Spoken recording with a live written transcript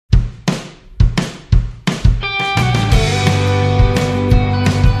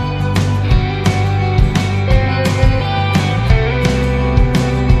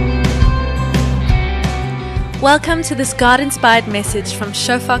Welcome to this God-inspired message from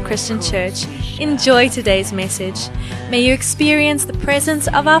Shofar Christian Church. Enjoy today's message. May you experience the presence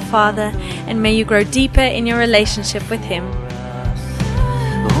of our Father, and may you grow deeper in your relationship with Him.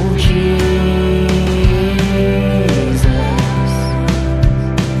 Oh, Jesus,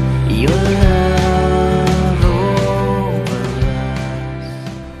 your love over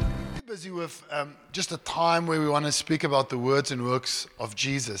us. Busy with just a time where we want to speak about the words and works of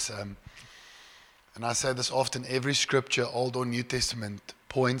Jesus. And I say this often, every scripture, Old or New Testament,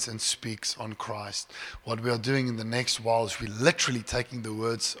 points and speaks on Christ. What we are doing in the next while is we're literally taking the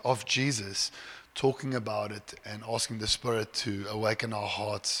words of Jesus, talking about it, and asking the Spirit to awaken our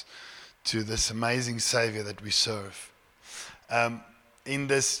hearts to this amazing Savior that we serve. In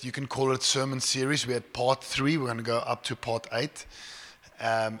this, you can call it sermon series. We're at part 3. We're going to go up to part 8.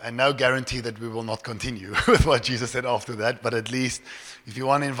 And no guarantee that we will not continue with what Jesus said after that. But at least, if you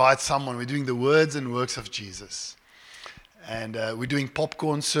want to invite someone, we're doing the words and works of Jesus. And we're doing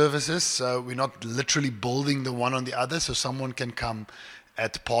popcorn services, so we're not literally building the one on the other. So someone can come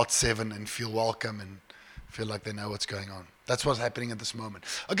at part 7 and feel welcome and feel like they know what's going on. That's what's happening at this moment.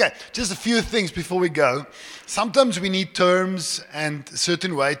 Okay, just a few things before we go. Sometimes we need terms and a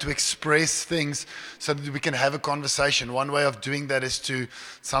certain way to express things so that we can have a conversation. One way of doing that is to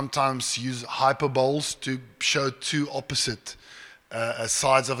sometimes use hyperboles to show two opposite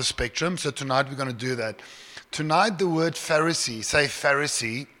sides of a spectrum. So tonight we're going to do that. Tonight the word Pharisee, say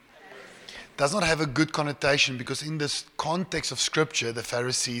Pharisee, does not have a good connotation because in this context of Scripture, the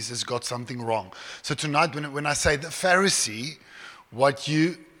Pharisees has got something wrong. So tonight, when I say the Pharisee, what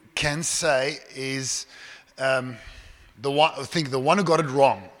you can say is the one who got it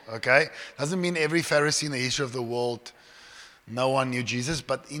wrong. Okay, doesn't mean every Pharisee in the history of the world, no one knew Jesus,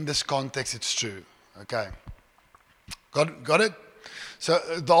 but in this context, it's true. Okay, got it. So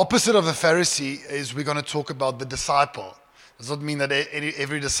the opposite of the Pharisee is we're going to talk about the disciple. Does not mean that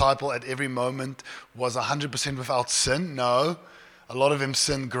every disciple at every moment was 100% without sin. No, a lot of them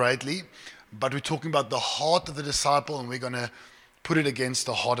sinned greatly. But we're talking about the heart of the disciple, and we're going to put it against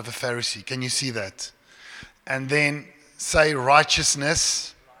the heart of a Pharisee. Can you see that? And then say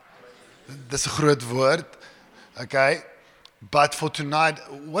righteousness. That's a groot woord. Okay? But for tonight,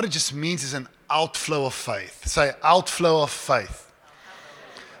 what it just means is an outflow of faith. Say outflow of faith.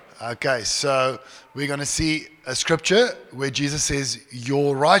 Okay, so we're going to see a scripture where Jesus says,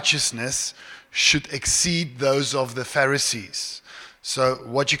 your righteousness should exceed those of the Pharisees. So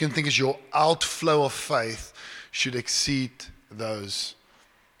what you can think is your outflow of faith should exceed those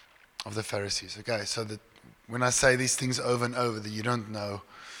of the Pharisees. Okay, so that when I say these things over and over, that you don't know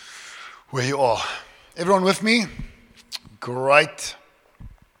where you are. Everyone with me? Great.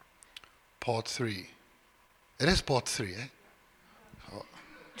 Part 3. It is part 3, eh?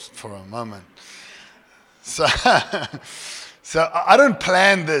 For a moment. So I don't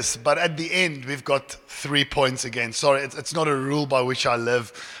plan this, but at the end we've got 3 points again. Sorry, it's not a rule by which I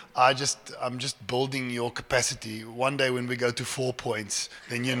live. I'm just building your capacity. One day when we go to 4 points,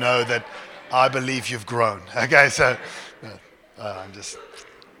 then you know that I believe you've grown. Okay, so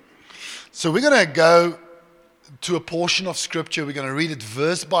we're going to go to a portion of Scripture. We're going to read it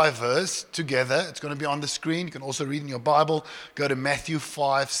verse by verse together. It's going to be on the screen. You can also read in your Bible. Go to Matthew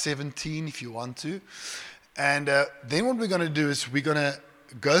 5:17 if you want to. And then what we're going to do is we're going to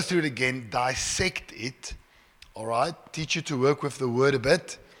go through it again, dissect it, all right? Teach you to work with the word a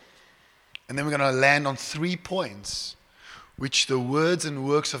bit. And then we're going to land on 3 points, which the words and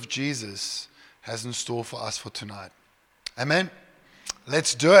works of Jesus has in store for us for tonight. Amen?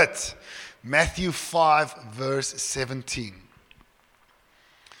 Let's do it. Matthew 5, verse 17.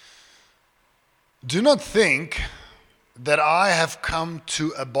 Do not think that I have come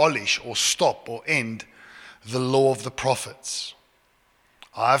to abolish or stop or end the law of the prophets.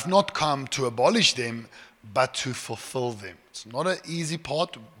 I have not come to abolish them, but to fulfill them. It's not an easy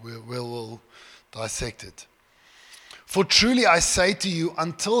part. We'll dissect it. For truly I say to you,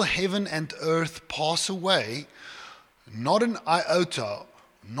 until heaven and earth pass away, not an iota,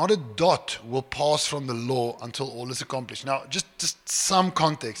 not a dot will pass from the law until all is accomplished. Now, just some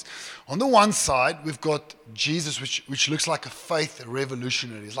context. On the one side, we've got Jesus, which looks like a faith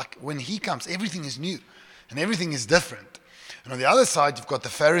revolutionary. It's like when he comes, everything is new and everything is different. And on the other side, you've got the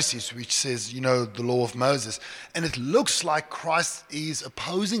Pharisees, which says, the law of Moses. And it looks like Christ is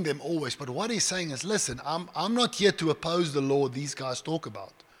opposing them always. But what he's saying is, listen, I'm not here to oppose the law these guys talk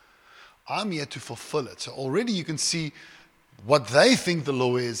about. I'm here to fulfill it. So already you can see what they think the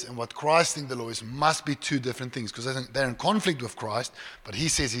law is and what Christ thinks the law is must be two different things, because they're in conflict with Christ, but he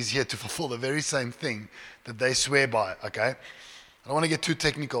says he's here to fulfill the very same thing that they swear by, okay? I don't want to get too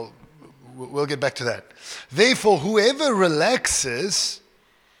technical. we'll get back to that. Therefore, whoever relaxes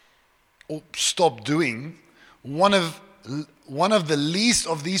or stop doing one of the least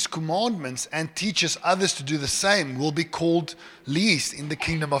of these commandments and teaches others to do the same will be called least in the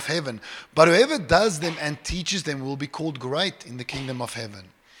kingdom of heaven. But whoever does them and teaches them will be called great in the kingdom of heaven.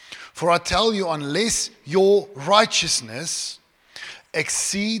 For I tell you, unless your righteousness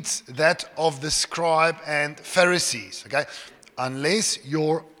exceeds that of the scribe and Pharisees, okay? Unless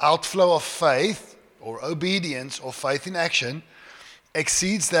your outflow of faith or obedience or faith in action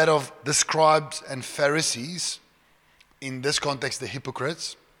exceeds that of the scribes and Pharisees, in this context, the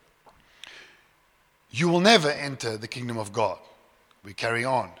hypocrites, you will never enter the kingdom of God. We carry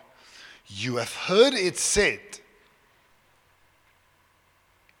on. You have heard it said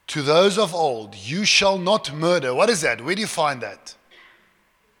to those of old, you shall not murder. What is that? Where do you find that?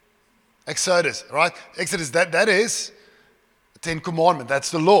 Exodus, right? Exodus, that is the Ten Commandments.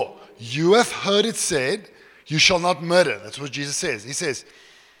 That's the law. You have heard it said, you shall not murder. That's what Jesus says. He says,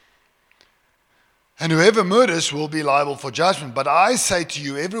 and whoever murders will be liable for judgment. But I say to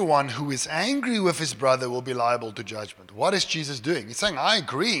you, everyone who is angry with his brother will be liable to judgment. What is Jesus doing? He's saying, I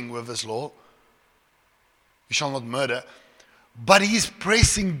agreeing with this law. You shall not murder. But he's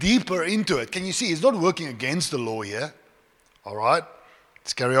pressing deeper into it. Can you see? He's not working against the law here. All right?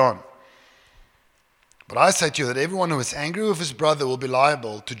 Let's carry on. But I say to you that everyone who is angry with his brother will be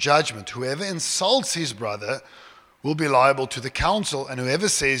liable to judgment. Whoever insults his brother will be liable to the council, and whoever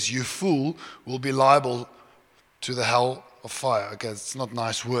says, you fool, will be liable to the hell of fire. Okay, it's not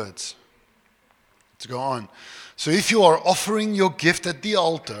nice words. Let's go on. So if you are offering your gift at the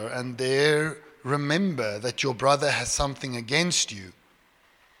altar, and there remember that your brother has something against you,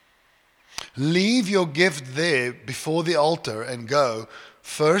 leave your gift there before the altar and go.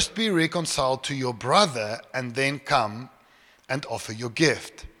 First be reconciled to your brother, and then come and offer your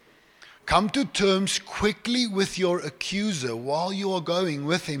gift. Come to terms quickly with your accuser while you are going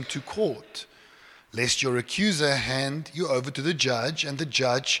with him to court, lest your accuser hand you over to the judge, and the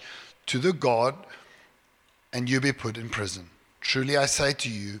judge to the God, and you be put in prison. Truly I say to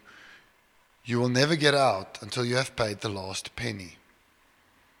you, you will never get out until you have paid the last penny.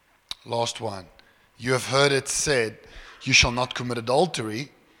 Last one. You have heard it said, you shall not commit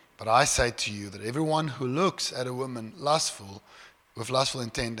adultery, but I say to you that everyone who looks at a woman with lustful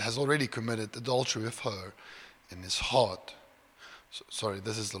intent has already committed adultery with her in his heart. Sorry,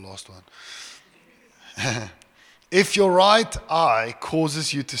 this is the last one. If your right eye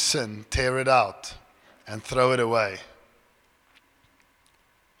causes you to sin, tear it out and throw it away.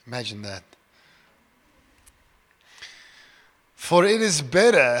 Imagine that. For it is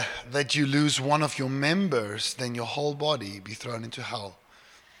better that you lose one of your members than your whole body be thrown into hell.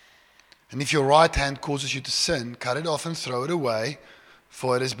 And if your right hand causes you to sin, cut it off and throw it away.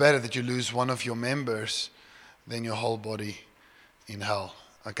 For it is better that you lose one of your members than your whole body in hell.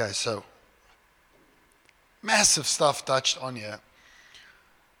 Okay, so massive stuff touched on here.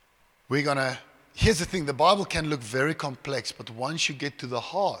 Here's the thing, the Bible can look very complex, but once you get to the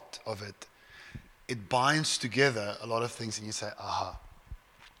heart of it, it binds together a lot of things, and you say, aha.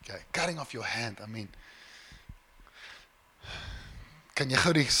 Okay, cutting off your hand, I mean, kan jy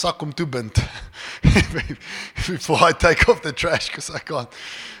gou die sak om toe bind before I take off the trash, because I can't.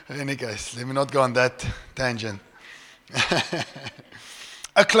 In any case, let me not go on that tangent.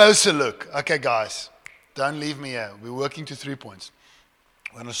 A closer look. Okay, guys, don't leave me here. We're working to 3 points.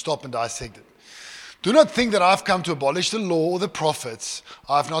 We're going to stop and dissect it. Do not think that I've come to abolish the law or the prophets.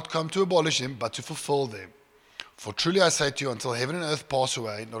 I have not come to abolish them, but to fulfill them. For truly I say to you, until heaven and earth pass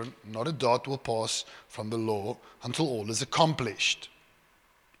away, not a dot will pass from the law until all is accomplished.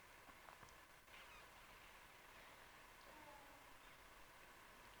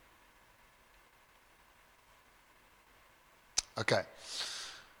 Okay.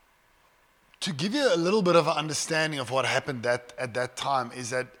 To give you a little bit of an understanding of what happened at that time is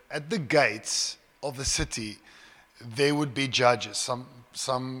that at the gates of the city, there would be judges.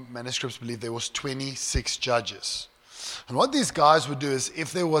 Some manuscripts believe there was 26 judges. And what these guys would do is,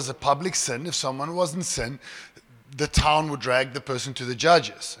 if there was a public sin, if someone was in sin, the town would drag the person to the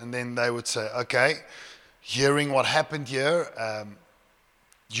judges. And then they would say, okay, hearing what happened here,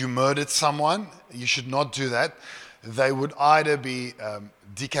 you murdered someone, you should not do that. They would either be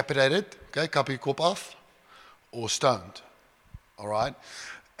decapitated, okay, kap je kop af, or stoned. All right?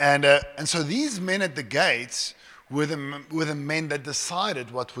 And so these men at the gates were the men that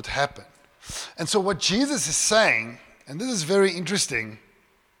decided what would happen. And so what Jesus is saying, and this is very interesting,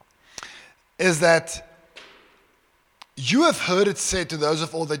 is that you have heard it said to those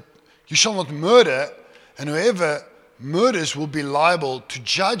of old that you shall not murder, and whoever murders will be liable to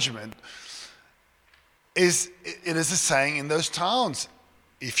judgment. it is a saying in those towns,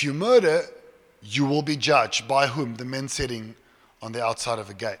 if you murder, you will be judged. By whom? The men sitting on the outside of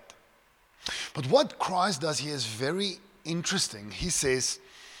a gate. But what Christ does here is very interesting. He says,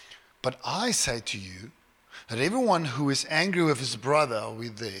 but I say to you that everyone who is angry with his brother, are we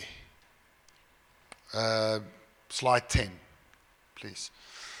there? Slide 10, please.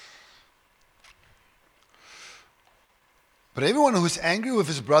 But everyone who is angry with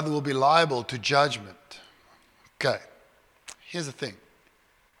his brother will be liable to judgment. Okay, here's the thing.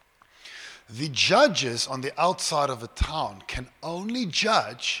 The judges on the outside of a town can only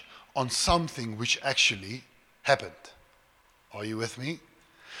judge on something which actually happened. Are you with me?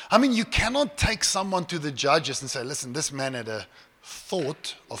 I mean, you cannot take someone to the judges and say, listen, this man had a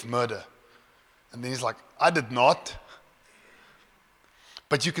thought of murder. And then he's like, I did not.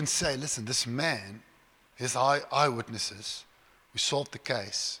 But you can say, listen, this man, his eyewitnesses, we solved the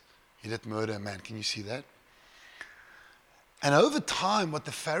case. He did murder a man. Can you see that? And over time, what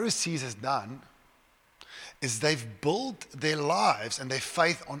the Pharisees has done is they've built their lives and their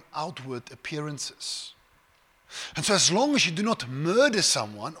faith on outward appearances. And so as long as you do not murder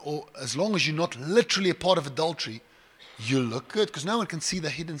someone, or as long as you're not literally a part of adultery, you look good, because no one can see the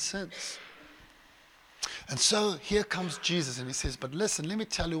hidden sins. And so here comes Jesus and he says, but listen, let me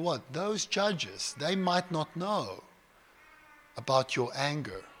tell you what, those judges, they might not know about your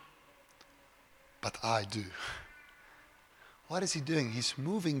anger, but I do. What is he doing? He's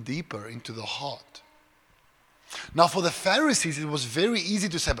moving deeper into the heart. Now for the Pharisees, it was very easy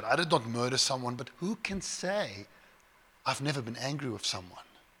to say, but I did not murder someone. But who can say, I've never been angry with someone?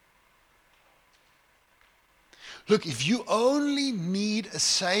 Look, if you only need a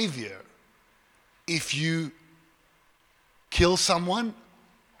savior if you kill someone,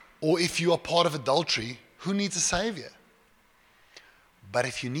 or if you are part of adultery, who needs a savior? But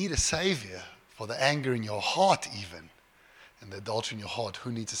if you need a savior for the anger in your heart even, and the adultery in your heart,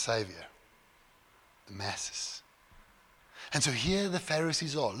 who needs a savior? The masses. And so here the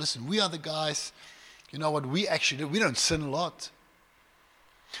Pharisees are. Listen, we are the guys, you know what we actually do? We don't sin a lot.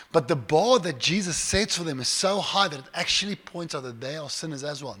 But the bar that Jesus sets for them is so high that it actually points out that they are sinners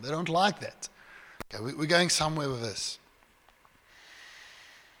as well. They don't like that. Okay, we're going somewhere with this.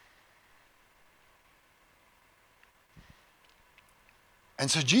 And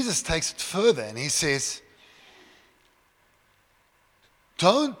so Jesus takes it further and he says,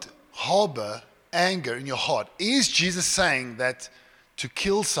 don't harbor anger in your heart. Is Jesus saying that to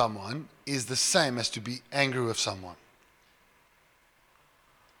kill someone is the same as to be angry with someone?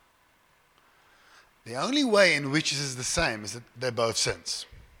 The only way in which this is the same is that they're both sins.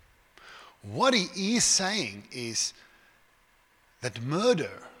 What he is saying is that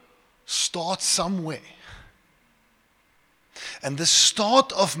murder starts somewhere. And the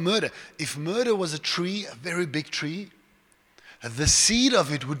start of murder, if murder was a tree, a very big tree, the seed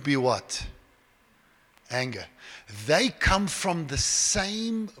of it would be what? Anger. They come from the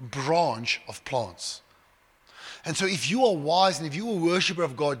same branch of plants. And so if you are wise and if you are a worshiper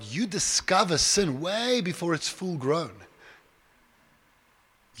of God, you discover sin way before it's full grown.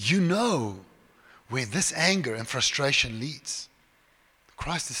 You know where this anger and frustration leads.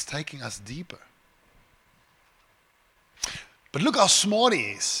 Christ is taking us deeper. But look how smart he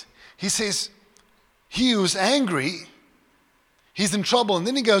is. He says, he who is angry, he's in trouble. And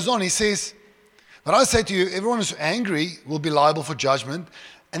then he goes on, he says, but I say to you, everyone who's angry will be liable for judgment.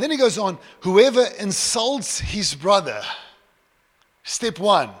 And then he goes on, whoever insults his brother, step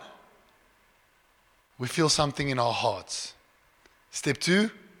one, we feel something in our hearts. Step two,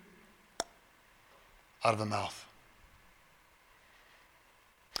 out of the mouth.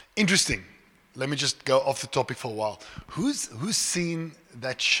 Interesting. Let me just go off the topic for a while. Who's seen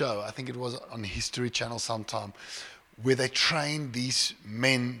that show? I think it was on History Channel sometime, where they train these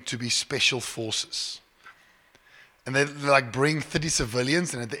men to be special forces. And they like bring 30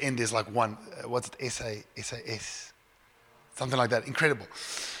 civilians, and at the end there's like one, what's it, SAS? Something like that, incredible.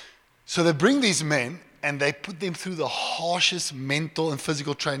 So they bring these men, and they put them through the harshest mental and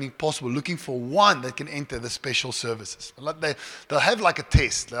physical training possible, looking for one that can enter the special services. They'll have like a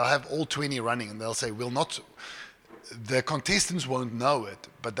test. They'll have all 20 running, and they'll say, the contestants won't know it,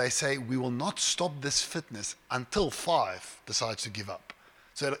 but they say, we will not stop this fitness until 5 decides to give up.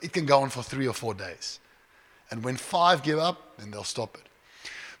 So it can go on for 3 or 4 days. And when 5 give up, then they'll stop it.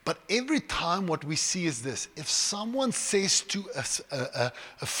 But every time what we see is this. If someone says to a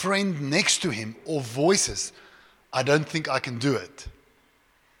friend next to him or voices, I don't think I can do it,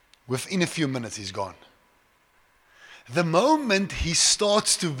 within a few minutes he's gone. The moment he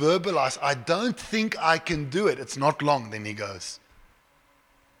starts to verbalize, I don't think I can do it, it's not long, then he goes.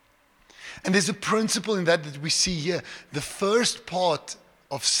 And there's a principle in that we see here. The first part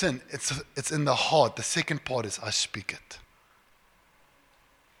of sin, it's in the heart. The second part is I speak it.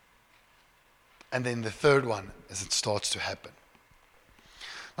 And then the third one is it starts to happen.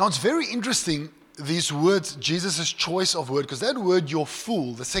 Now it's very interesting, these words, Jesus' choice of word, because that word, you're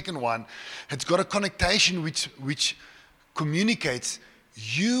fool, the second one, it's got a connotation which communicates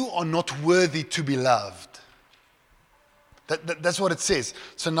you are not worthy to be loved. That's what it says.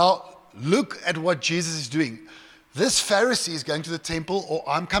 So now look at what Jesus is doing. This Pharisee is going to the temple, or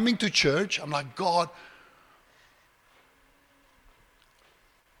I'm coming to church. I'm like, God,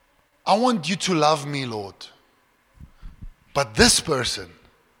 I want you to love me, Lord. But this person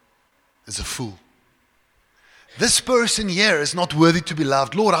is a fool. This person here is not worthy to be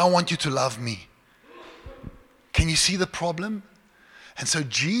loved. Lord, I want you to love me. Can you see the problem? And so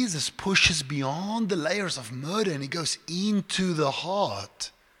Jesus pushes beyond the layers of murder and he goes into the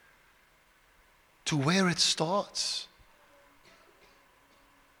heart to where it starts.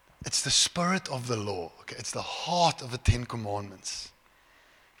 It's the spirit of the law. Okay? It's the heart of the 10 Commandments.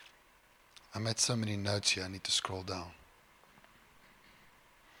 I made so many notes here, I need to scroll down.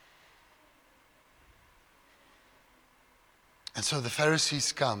 And so the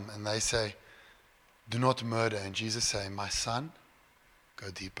Pharisees come and they say, do not murder. And Jesus say, my son, go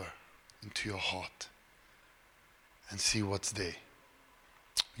deeper into your heart and see what's there.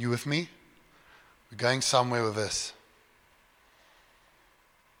 You with me? We're going somewhere with this.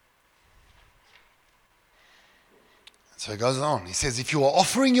 So he goes on. He says, if you are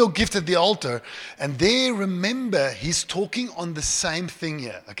offering your gift at the altar, and there remember, he's talking on the same thing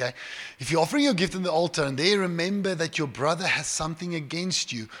here, okay? If you're offering your gift at the altar, and there remember that your brother has something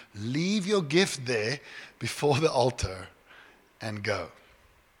against you, leave your gift there before the altar and go.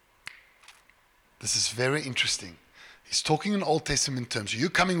 This is very interesting. He's talking in Old Testament terms.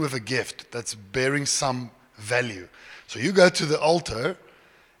 You're coming with a gift that's bearing some value. So you go to the altar,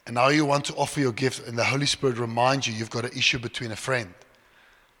 and now you want to offer your gift, and the Holy Spirit reminds you you've got an issue between a friend.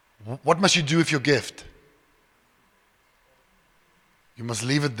 What must you do with your gift? You must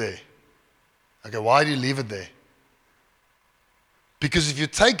leave it there. Okay, why do you leave it there? Because if you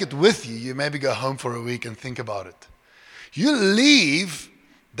take it with you, you maybe go home for a week and think about it. You leave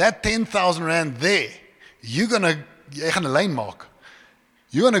that 10,000 rand there, you're going to lane mark.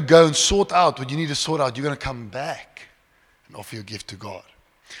 You're going to go and sort out what you need to sort out. You're going to come back and offer your gift to God.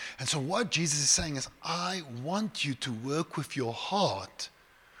 And so what Jesus is saying is, I want you to work with your heart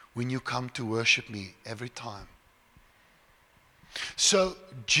when you come to worship me every time. So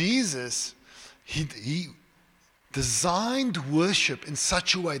Jesus, he designed worship in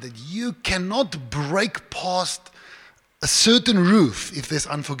such a way that you cannot break past a certain roof if there's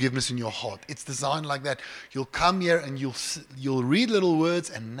unforgiveness in your heart. It's designed like that. You'll come here and you'll read little words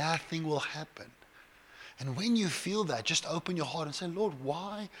and nothing will happen. And when you feel that, just open your heart and say, Lord,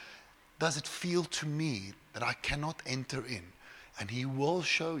 why does it feel to me that I cannot enter in? And he will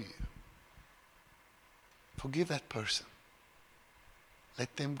show you. Forgive that person.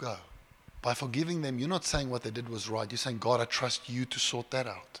 Let them go. By forgiving them, you're not saying what they did was right. You're saying, God, I trust you to sort that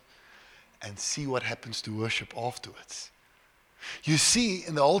out. And see what happens to worship afterwards. You see,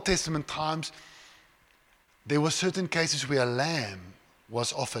 in the Old Testament times, there were certain cases where a lamb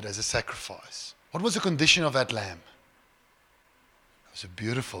was offered as a sacrifice. What was the condition of that lamb? It was a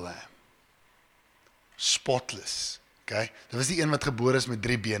beautiful lamb. Spotless. Okay? Dit was die een wat gebore is met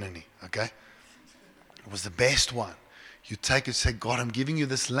 3 bene nie. Okay? It was the best one. You take it and say, God, I'm giving you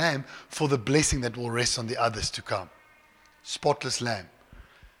this lamb for the blessing that will rest on the others to come. Spotless lamb.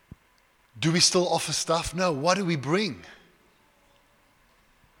 Do we still offer stuff? No. What do we bring?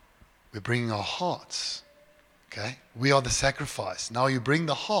 We're bringing our hearts. Okay? We are the sacrifice. Now you bring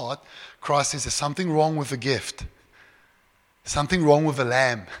the heart. Christ says there's something wrong with the gift. Something wrong with the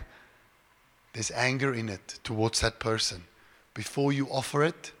lamb. There's anger in it towards that person. Before you offer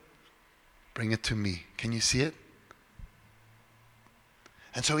it, bring it to me. Can you see it?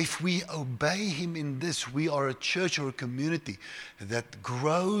 And so if we obey him in this, we are a church or a community that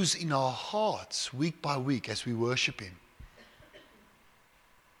grows in our hearts week by week as we worship him.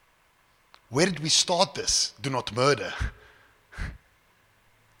 Where did we start this? Do not murder.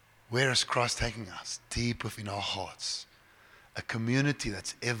 Where is Christ taking us? Deep within our hearts. A community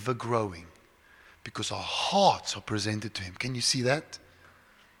that's ever growing because our hearts are presented to him. Can you see that?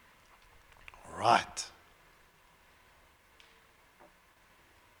 All right.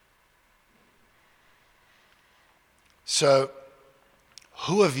 So,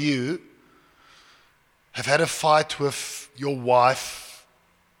 who of you have had a fight with your wife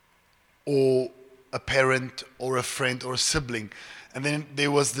or a parent or a friend or a sibling, And then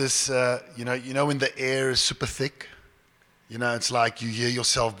there was this, you know when the air is super thick? You know, it's like you hear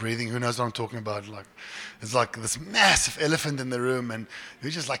yourself breathing. Who knows what I'm talking about? Like, it's like this massive elephant in the room, and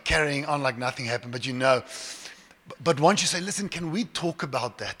you're just like carrying on like nothing happened. But you know, but once you say, listen, can we talk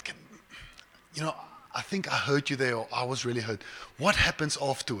about that? You know, I think I hurt you there, or I was really hurt. What happens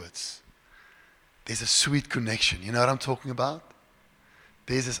afterwards? There's a sweet connection. You know what I'm talking about?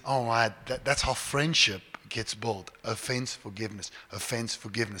 There's this, oh my, that's how friendship gets built. Offense, forgiveness, offense,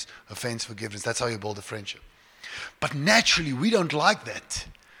 forgiveness, offense, forgiveness. That's how you build a friendship. But naturally, we don't like that.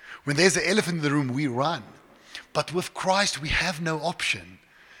 When there's an elephant in the room, we run. But with Christ, we have no option.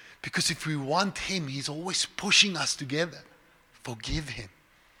 Because if we want Him, He's always pushing us together. Forgive Him.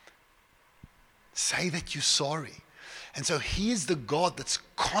 Say that you're sorry. And so He is the God that's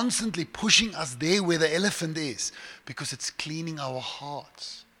constantly pushing us there where the elephant is. Because it's cleaning our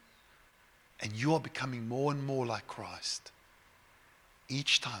hearts. And you are becoming more and more like Christ.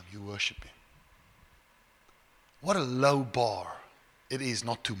 Each time you worship Him. What a low bar it is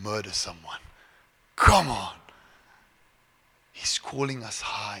not to murder someone. Come on. He's calling us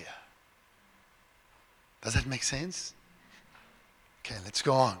higher. Does that make sense? Okay, let's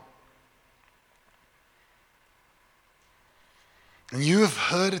go on. And you have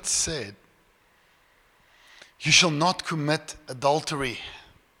heard it said, you shall not commit adultery.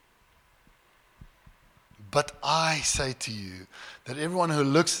 But I say to you that everyone who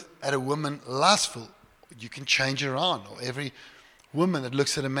looks at a woman lustful, you can change it around. Or every woman that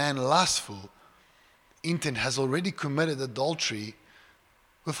looks at a man lustful intent has already committed adultery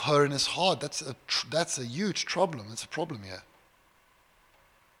with her in his heart. That's a huge problem. It's a problem here.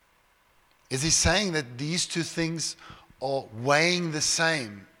 Is he saying that these two things are weighing the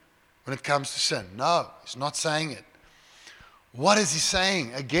same when it comes to sin? No, he's not saying it. What is he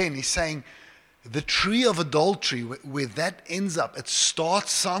saying? Again, he's saying the tree of adultery, where that ends up, it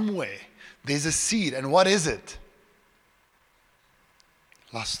starts somewhere. There's a seed. And what is it?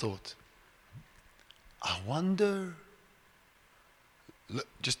 Last thought. I wonder,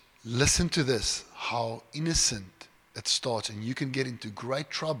 just listen to this, how innocent it starts, and you can get into great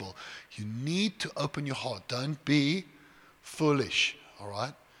trouble. You need to open your heart. Don't be foolish, all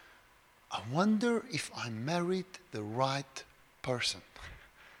right? I wonder if I married the right person.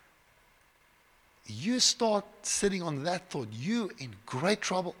 You start sitting on that thought, you're in great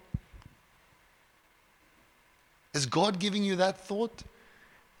trouble. Is God giving you that thought?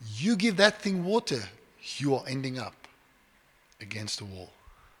 You give that thing water, you are ending up against the wall.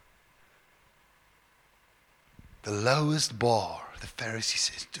 The lowest bar, the Pharisee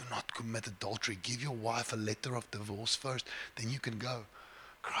says, do not commit adultery. Give your wife a letter of divorce first, then you can go.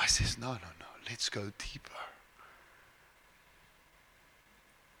 Christ says, no, let's go deeper.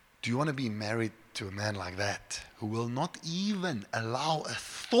 Do you want to be married to a man like that, who will not even allow a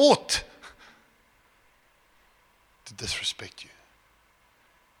thought to disrespect you?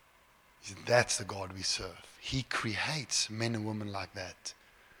 That's the God we serve. He creates men and women like that,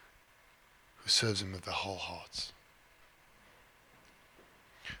 who serves Him with their whole hearts.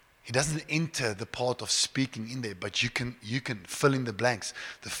 He doesn't enter the part of speaking in there, but you can fill in the blanks.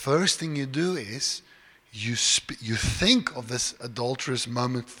 The first thing you do is you think of this adulterous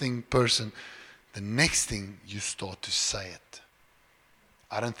person. The next thing, you start to say it.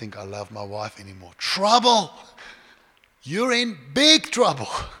 I don't think I love my wife anymore. Trouble! You're in big trouble.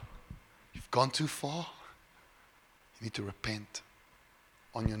 You've gone too far. You need to repent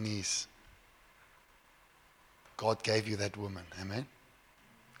on your knees. God gave you that woman. Amen?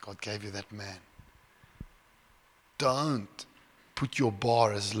 God gave you that man. Don't put your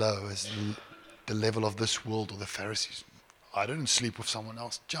bar as low as the level of this world or the Pharisees. I didn't sleep with someone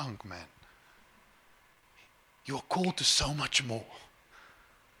else. Junk, man. You are called to so much more.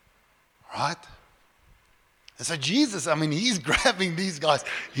 Right? And so Jesus, He's grabbing these guys.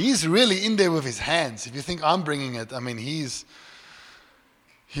 He's really in there with His hands. If you think I'm bringing it, He's,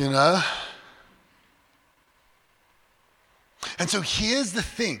 And so here's the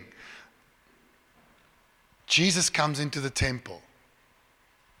thing. Jesus comes into the temple.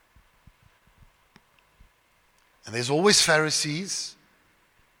 And there's always Pharisees,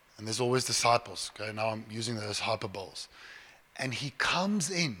 and there's always disciples. Okay, now I'm using those hyperboles. And He comes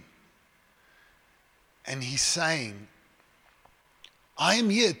in, and He's saying, I am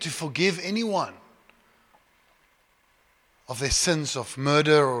here to forgive anyone of their sins of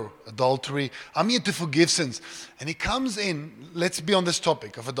murder or adultery. I'm here to forgive sins. And He comes in, let's be on this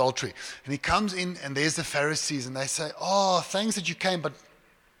topic of adultery. And He comes in, and there's the Pharisees, and they say, oh, thanks that you came, but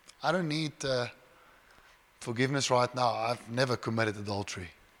I don't need forgiveness right now. I've never committed adultery.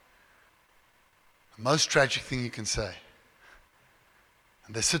 The most tragic thing you can say.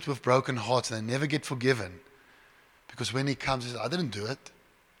 And they sit with broken hearts and they never get forgiven. Because when he comes, he says, I didn't do it.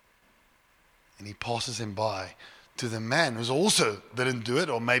 And he passes him by to the man who's also didn't do it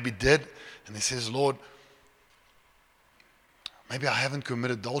or maybe did. And he says, Lord, maybe I haven't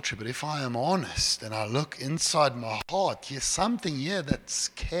committed adultery, but if I am honest and I look inside my heart, there's something here that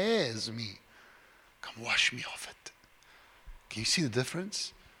scares me. Come wash me of it. Can you see the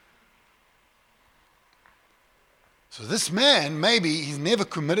difference? So this man, maybe he's never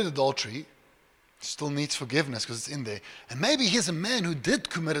committed adultery, still needs forgiveness because it's in there. And maybe here's a man who did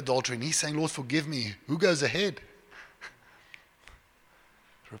commit adultery and he's saying, Lord, forgive me. Who goes ahead?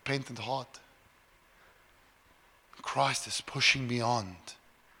 Repentant heart. Christ is pushing beyond.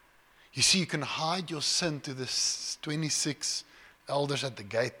 You see, you can hide your sin to the 26 elders at the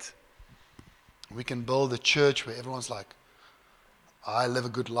gate. We can build a church where everyone's like, I live a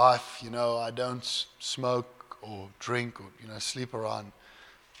good life, I don't smoke or drink or, sleep around.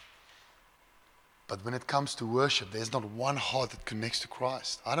 But when it comes to worship, there's not one heart that connects to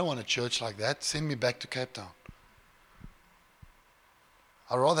Christ. I don't want a church like that. Send me back to Cape Town.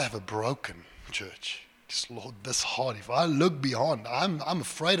 I'd rather have a broken church. Just, Lord, this heart, if I look beyond, I'm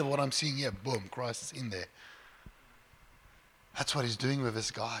afraid of what I'm seeing here. Boom, Christ is in there. That's what he's doing with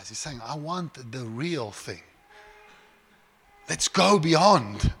his guys. He's saying, I want the real thing. Let's go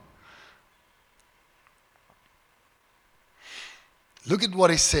beyond. Look at what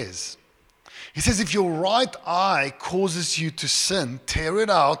he says. He says, if your right eye causes you to sin, tear it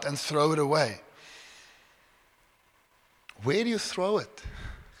out and throw it away. Where do you throw it?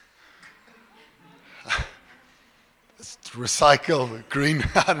 Let's recycle, green,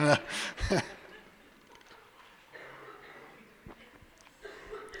 I don't know.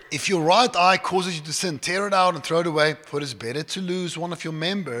 If your right eye causes you to sin, tear it out and throw it away, for it is better to lose one of your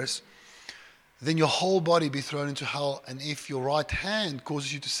members than your whole body be thrown into hell. And if your right hand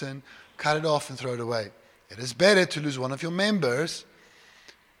causes you to sin, cut it off and throw it away. It is better to lose one of your members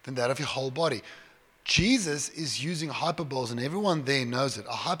than that of your whole body. Jesus is using hyperboles, and everyone there knows it.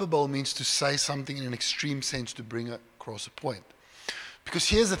 A hyperbole means to say something in an extreme sense to bring across a point. Because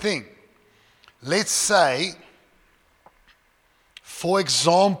here's the thing. Let's say, for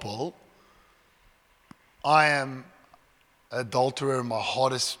example, I am an adulterer, my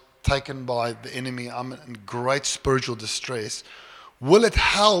heart is taken by the enemy, I'm in great spiritual distress. Will it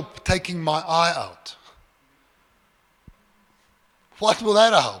help taking my eye out? What will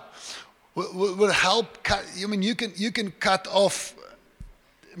that help? Will it help cut? You can cut off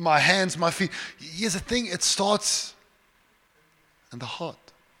my hands, my feet. Here's the thing, it starts in the heart.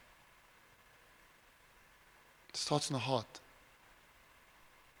 It starts in the heart.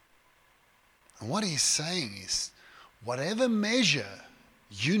 And what he's saying is, whatever measure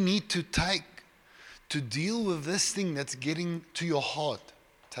you need to take to deal with this thing that's getting to your heart,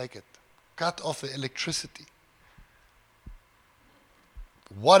 take it. Cut off the electricity.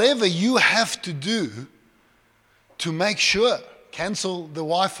 Whatever you have to do to make sure, cancel the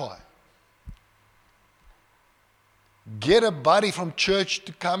Wi-Fi. Get a buddy from church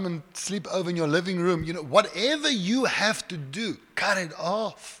to come and sleep over in your living room. Whatever you have to do, cut it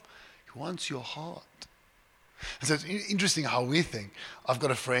off. He wants your heart. And so it's interesting how we think. I've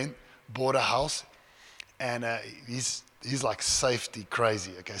got a friend, bought a house, and he's like safety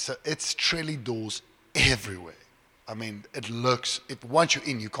crazy. Okay, so it's trelly doors everywhere. I mean, it looks, once you're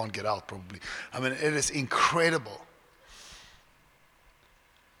in, you can't get out probably. I mean, it is incredible.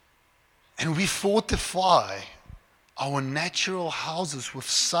 And we fortify our natural houses with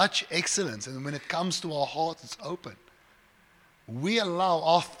such excellence. And when it comes to our hearts, it's open. We allow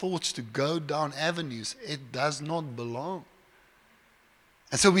our thoughts to go down avenues it does not belong.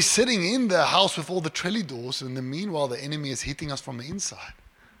 And so we're sitting in the house with all the trelly doors, and in the meanwhile, the enemy is hitting us from the inside.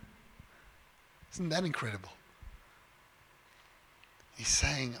 Isn't that incredible? He's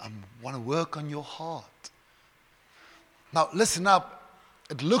saying, I want to work on your heart. Now, listen up.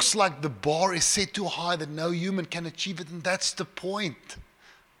 It looks like the bar is set too high that no human can achieve it, and that's the point.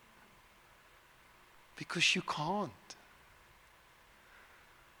 Because you can't.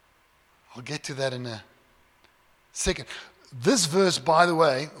 I'll get to that in a second. This verse, by the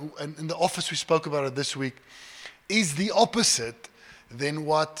way, and in the office we spoke about it this week, is the opposite than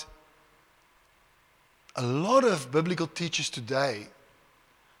what a lot of biblical teachers today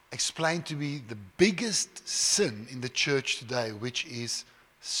explain to be the biggest sin in the church today, which is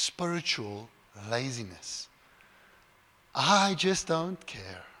spiritual laziness. I just don't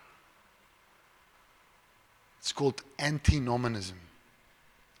care. It's called antinomianism.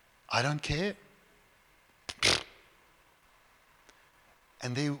 I don't care.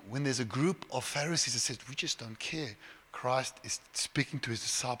 And when there's a group of Pharisees that says, we just don't care, Christ is speaking to his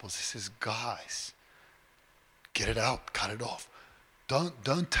disciples. He says, guys, get it out, cut it off.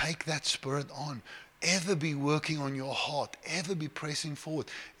 Don't take that spirit on. Ever be working on your heart. Ever be pressing forward.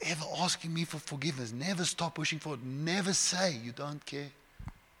 Ever asking me for forgiveness. Never stop pushing forward. Never say you don't care.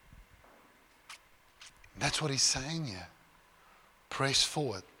 That's what he's saying here. Press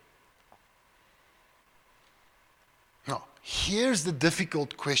forward. Now, here's the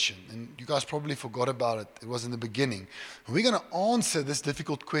difficult question, and you guys probably forgot about it. It was in the beginning. We're going to answer this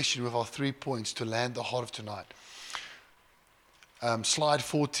difficult question with our 3 points to land the heart of tonight. Slide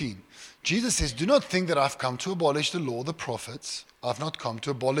 14. Jesus says, do not think that I've come to abolish the law, the prophets. I've not come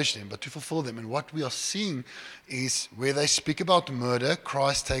to abolish them, but to fulfill them. And what we are seeing is where they speak about murder,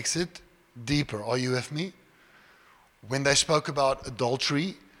 Christ takes it deeper. Are you with me? When they spoke about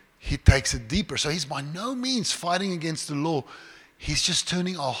adultery, he takes it deeper. So he's by no means fighting against the law. He's just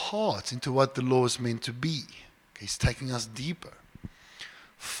turning our hearts into what the law is meant to be. He's taking us deeper.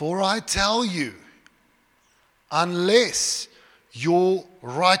 For I tell you, unless your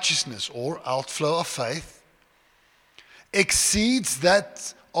righteousness or outflow of faith exceeds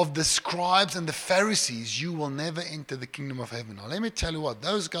that of the scribes and the Pharisees, you will never enter the kingdom of heaven. Now let me tell you what,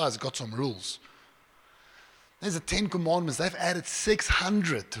 those guys got some rules. There's the 10 Commandments. They've added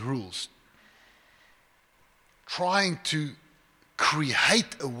 600 rules, trying to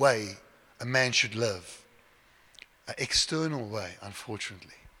create a way a man should live, an external way,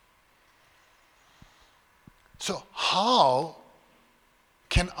 unfortunately. So how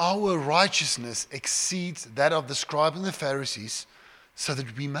can our righteousness exceed that of the scribes and the Pharisees so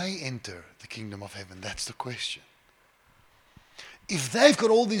that we may enter the kingdom of heaven? That's the question. If they've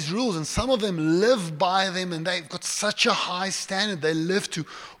got all these rules and some of them live by them and they've got such a high standard, they live to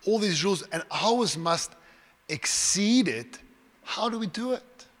all these rules and ours must exceed it, how do we do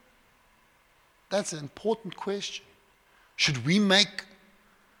it? That's an important question. Should we make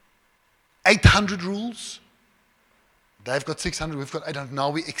 800 rules? They've got 600, we've got 800.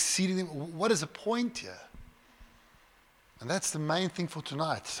 Now we're exceeding them. What is the point here? And that's the main thing for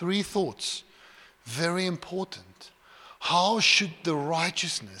tonight. 3 thoughts. Very important. How should the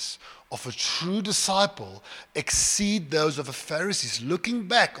righteousness of a true disciple exceed those of the Pharisees? Looking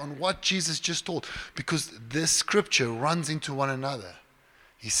back on what Jesus just taught, because this scripture runs into one another.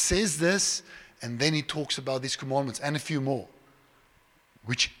 He says this, and then he talks about these commandments and a few more,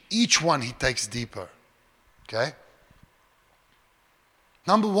 which each one he takes deeper. Okay?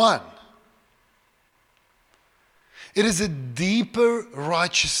 Number 1, it is a deeper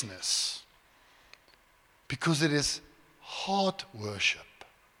righteousness because it is heart worship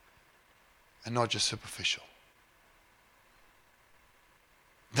and not just superficial.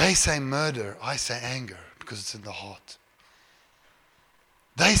 They say murder, I say anger because it's in the heart.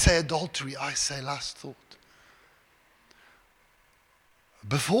 They say adultery, I say lust thought.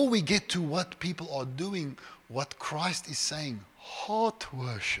 Before we get to what people are doing, what Christ is saying, heart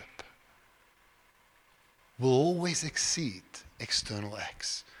worship will always exceed external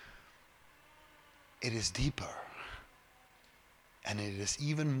acts. It is deeper and it is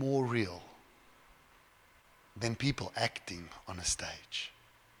even more real than people acting on a stage.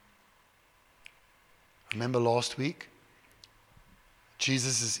 Remember last week?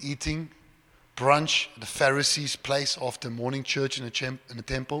 Jesus is eating brunch at the Pharisees' place after morning church in a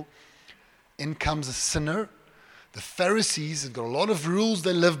temple. In comes a sinner. The Pharisees have got a lot of rules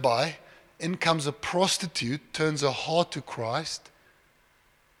they live by. In comes a prostitute, turns her heart to Christ.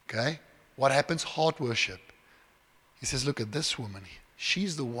 Okay? What happens? Heart worship. He says, look at this woman.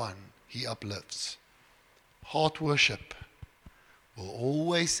 She's the one he uplifts. Heart worship will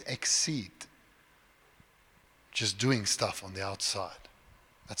always exceed just doing stuff on the outside.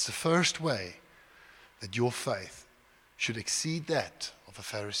 That's the first way that your faith should exceed that of the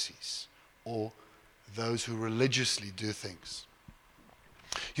Pharisees or those who religiously do things.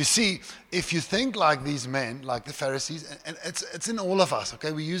 You see, if you think like these men, like the Pharisees, and it's in all of us,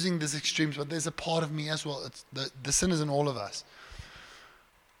 okay? We're using these extremes, but there's a part of me as well. It's the sin is in all of us.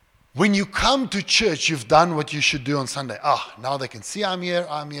 When you come to church, you've done what you should do on Sunday. Now they can see I'm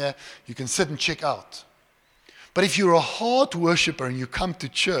here. You can sit and check out. But if you're a heart worshiper and you come to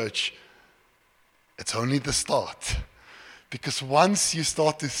church, it's only the start. Because once you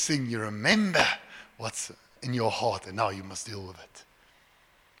start to sing, you remember what's in your heart, and now you must deal with it.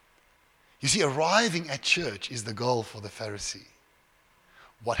 You see, arriving at church is the goal for the Pharisee.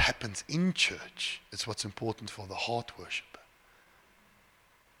 What happens in church is what's important for the heart worshiper.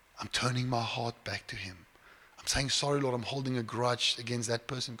 I'm turning my heart back to him. I'm saying, sorry, Lord, I'm holding a grudge against that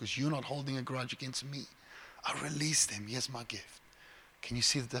person because you're not holding a grudge against me. I release them. Here's my gift. Can you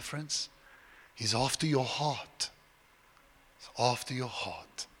see the difference? He's after your heart. after your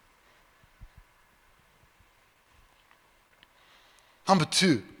heart. Number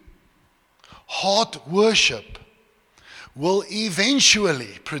 2, heart worship will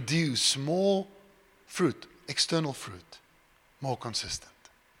eventually produce more fruit, external fruit, more consistent.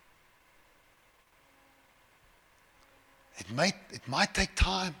 It might take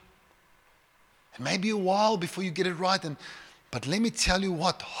time. It may be a while before you get it right. But let me tell you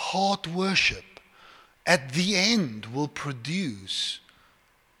what, heart worship at the end will produce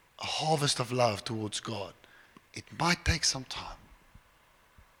a harvest of love towards God. It might take some time.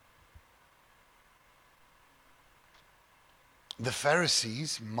 The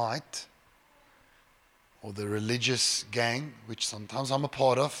Pharisees might, or the religious gang, which sometimes I'm a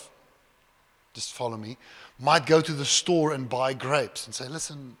part of, just follow me, might go to the store and buy grapes and say,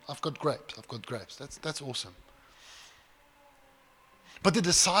 listen, I've got grapes. That's awesome. But the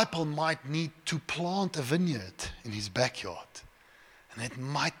disciple might need to plant a vineyard in his backyard. And it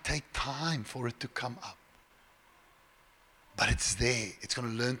might take time for it to come up. But it's there. It's going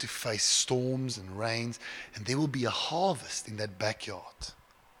to learn to face storms and rains. And there will be a harvest in that backyard.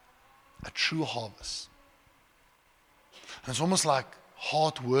 A true harvest. And it's almost like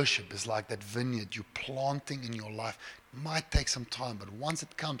heart worship is like that vineyard you're planting in your life. It might take some time, but once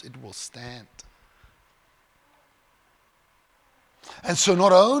it comes, it will stand. And so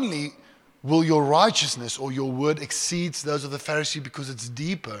not only will your righteousness or your word exceeds those of the Pharisee because it's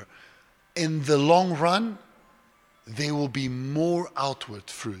deeper, in the long run, there will be more outward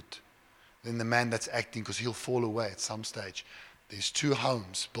fruit than the man that's acting, because he'll fall away at some stage. There's 2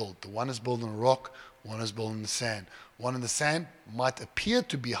 homes built. The one is built on a rock, one is built in the sand. One in the sand might appear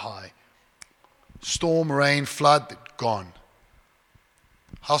to be high. Storm, rain, flood, gone.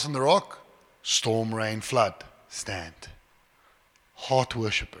 House on the rock, storm, rain, flood, stand. Heart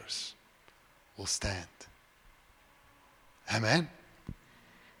worshippers will stand. Amen.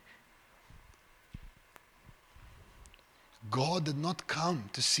 God did not come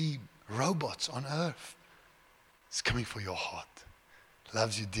to see robots on earth. He's coming for your heart.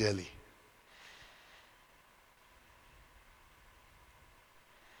 Loves you dearly.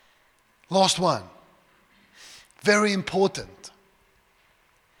 Last one. Very important.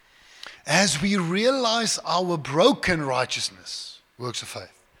 As we realize our broken righteousness, works of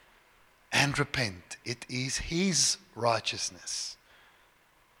faith, and repent, it is His righteousness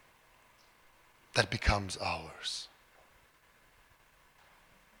that becomes ours.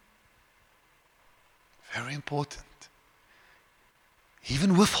 Very important.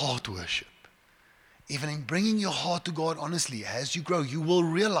 Even with heart worship, even in bringing your heart to God honestly, as you grow, you will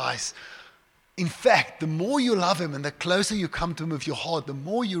realize, in fact, the more you love Him and the closer you come to Him with your heart, the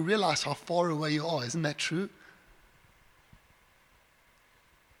more you realize how far away you are. Isn't that true?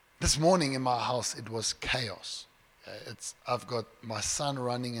 This morning in my house, it was chaos. I've got my son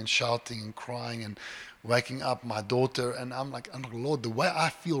running and shouting and crying and waking up my daughter, and I'm like, oh Lord, the way I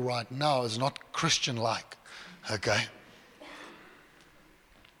feel right now is not Christian-like, okay?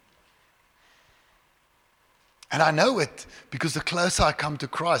 And I know it because the closer I come to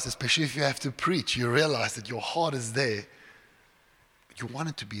Christ, especially if you have to preach, you realize that your heart is there, but you want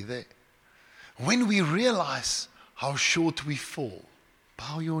it to be there. When we realize how short we fall,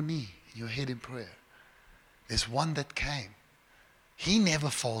 bow your knee and your head in prayer. There's one that came. He never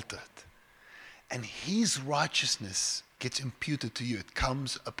faltered. And His righteousness gets imputed to you. It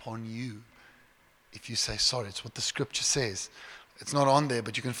comes upon you. If you say sorry, it's what the scripture says. It's not on there,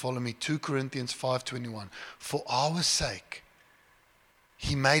 but you can follow me. 2 Corinthians 5:21. For our sake,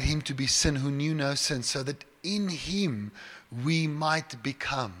 He made Him to be sin who knew no sin, so that in Him we might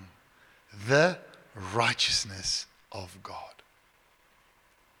become the righteousness of God.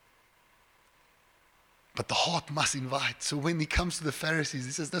 But the heart must invite. So when He comes to the Pharisees,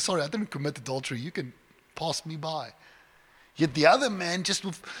 He says, no, sorry, I didn't commit adultery. You can pass me by. Yet the other man, just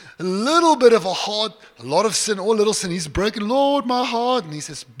with a little bit of a heart, a lot of sin or little sin, he's broken, Lord, my heart. And He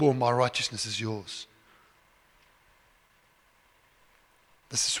says, boom, my righteousness is yours.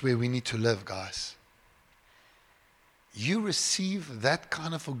 This is where we need to live, guys. You receive that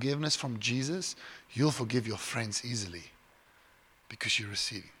kind of forgiveness from Jesus, you'll forgive your friends easily because you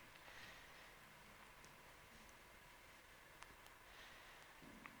receive it.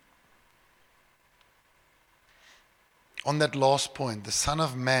 On that last point, the Son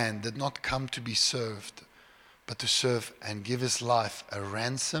of Man did not come to be served, but to serve and give His life a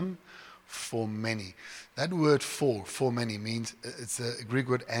ransom for many. That word for many, means, it's a Greek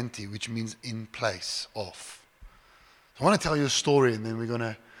word anti, which means in place of. I want to tell you a story, and then we're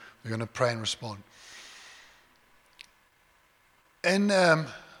going to pray and respond. In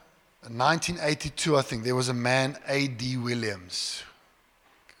In 1982, I think, there was a man, A.D. Williams.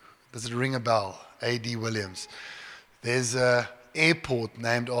 Does it ring a bell? A.D. Williams. There's an airport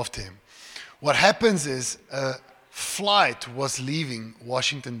named after him. What happens is a flight was leaving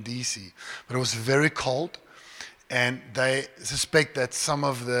Washington, D.C., but it was very cold, and they suspect that some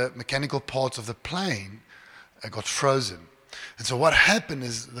of the mechanical parts of the plane got frozen. And so what happened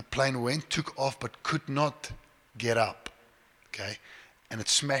is the plane took off, but could not get up, okay? And it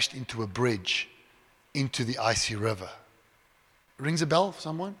smashed into a bridge, into the icy river. Rings a bell for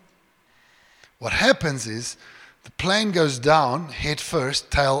someone? What happens is the plane goes down, head first,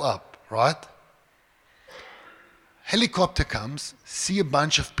 tail up, right? Helicopter comes, see a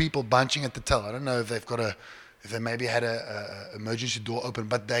bunch of people bunching at the tail. I don't know if they maybe had a emergency door open,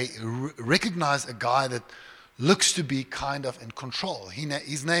 but they recognize a guy that looks to be kind of in control.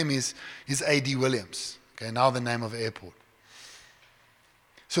 His name is A.D. Williams. Okay, now the name of the airport.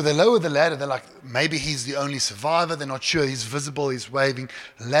 So they lower the ladder. They're like, maybe he's the only survivor. They're not sure. He's visible. He's waving.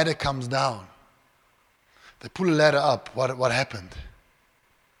 Ladder comes down. They pull a ladder up. What happened?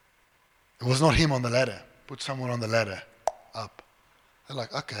 It was not him on the ladder. Put someone on the ladder. Up. They're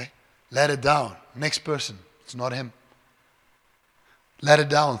like, okay. Ladder down. Next person. It's not him. Ladder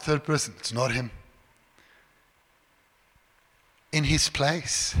down. Third person. It's not him. In his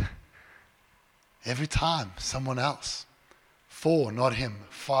place. Every time, someone else. 4, not him.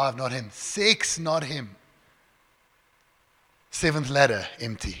 5, not him. 6, not him. 7th ladder,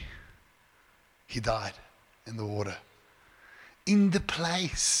 empty. He died in the water. In the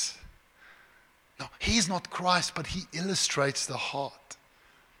place. No, he's not Christ, but he illustrates the heart.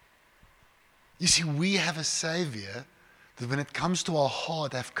 You see, we have a Savior that when it comes to our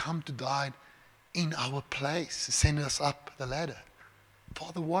heart, have come to die in our place, send us up the ladder.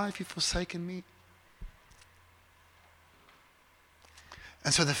 Father, why have you forsaken me?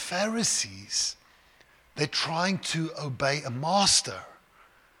 And so the Pharisees, they're trying to obey a master.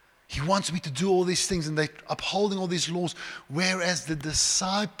 He wants me to do all these things, and they're upholding all these laws, whereas the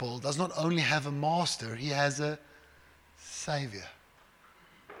disciple does not only have a master, he has a Savior.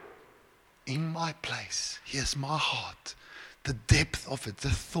 In my place, here's my heart, the depth of it, the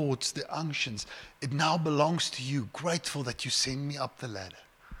thoughts, the unctions. It now belongs to you. Grateful that you send me up the ladder.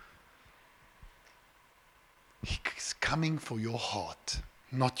 He's coming for your heart,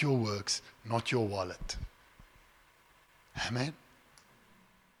 not your works, not your wallet. Amen?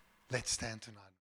 Let's stand tonight.